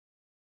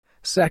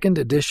Second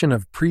edition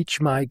of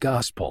Preach My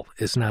Gospel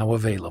is now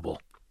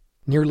available.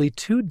 Nearly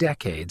 2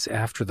 decades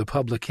after the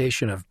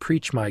publication of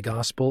Preach My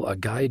Gospel, A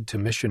Guide to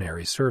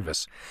Missionary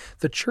Service,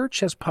 the Church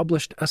has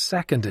published a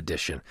second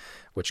edition,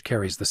 which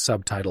carries the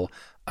subtitle,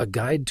 A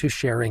Guide to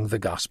Sharing the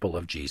Gospel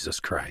of Jesus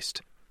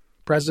Christ.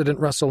 President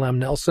Russell M.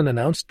 Nelson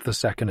announced the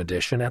second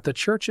edition at the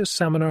Church's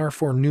Seminar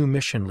for New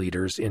Mission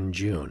Leaders in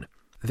June.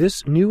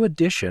 This new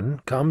edition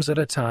comes at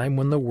a time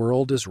when the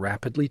world is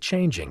rapidly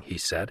changing, he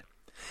said.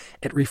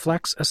 It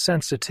reflects a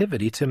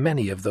sensitivity to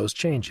many of those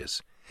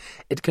changes.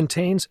 It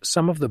contains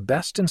some of the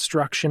best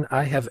instruction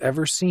I have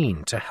ever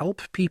seen to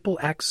help people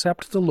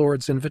accept the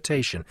Lord's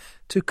invitation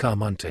to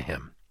come unto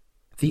Him.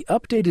 The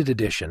updated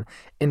edition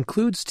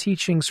includes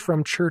teachings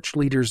from church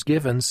leaders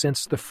given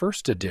since the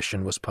first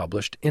edition was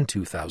published in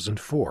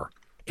 2004.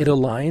 It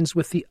aligns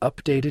with the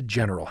updated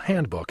General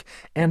Handbook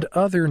and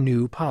other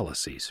new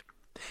policies.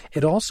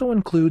 It also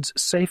includes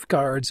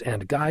safeguards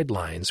and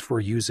guidelines for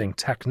using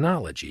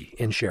technology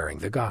in sharing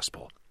the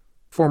gospel.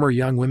 Former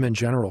Young Women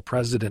General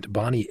President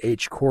Bonnie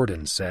H.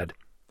 Cordon said,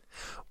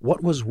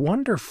 "What was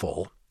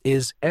wonderful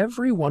is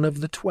every one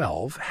of the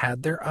 12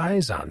 had their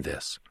eyes on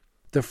this.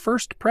 The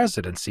First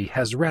Presidency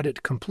has read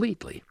it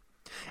completely,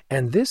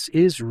 and this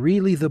is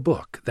really the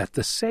book that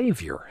the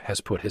Savior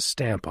has put His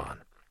stamp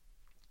on."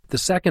 The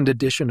second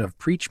edition of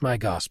Preach My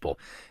Gospel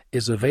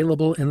is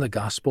available in the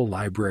Gospel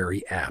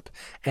Library app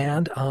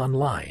and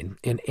online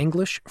in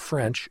English,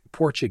 French,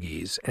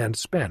 Portuguese, and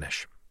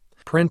Spanish.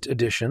 Print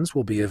editions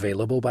will be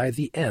available by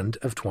the end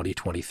of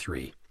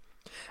 2023.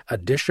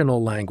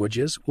 Additional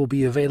languages will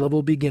be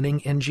available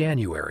beginning in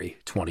January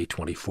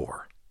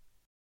 2024.